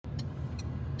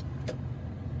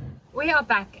We are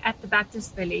back at the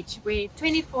Baptist Village. We're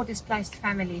 24 displaced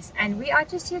families, and we are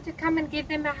just here to come and give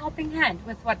them a helping hand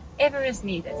with whatever is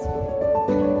needed.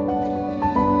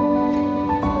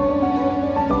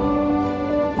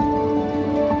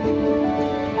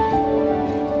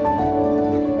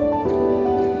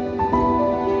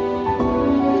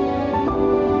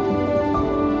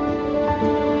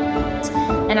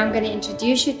 And I'm going to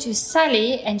introduce you to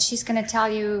Sally, and she's going to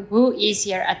tell you who is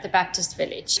here at the Baptist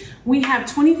Village. We have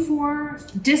 24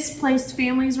 displaced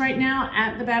families right now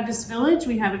at the Baptist Village.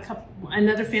 We have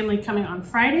another family coming on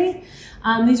Friday.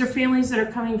 These are families that are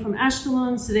coming from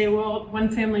Ashkelon, Sderot, one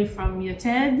family from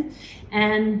Yated,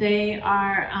 and they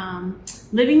are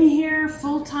living here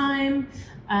full-time.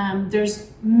 There's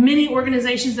many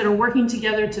organizations that are working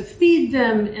together to feed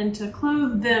them and to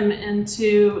clothe them and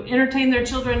to entertain their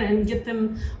children and get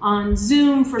them on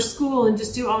Zoom for school and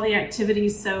just do all the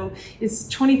activities. So it's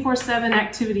 24/7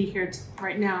 activity here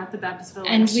right now at the Baptist Village.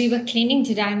 And we were cleaning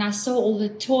today, and I saw all the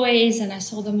toys, and I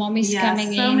saw the mommies coming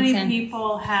in. So many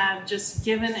people have just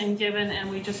given, and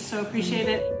we just so appreciate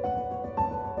it.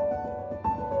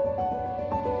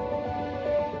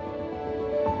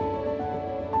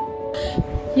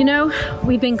 You know,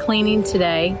 we've been cleaning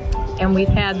today, and we've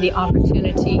had the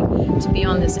opportunity to be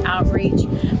on this outreach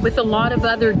with a lot of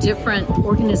other different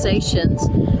organizations.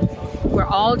 We're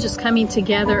all just coming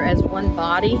together as one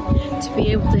body to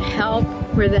be able to help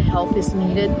where the help is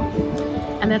needed.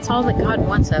 And that's all that God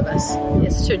wants of us,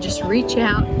 is to just reach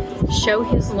out, show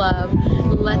His love,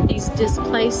 let these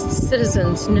displaced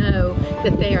citizens know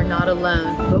that they are not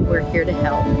alone, but we're here to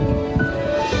help.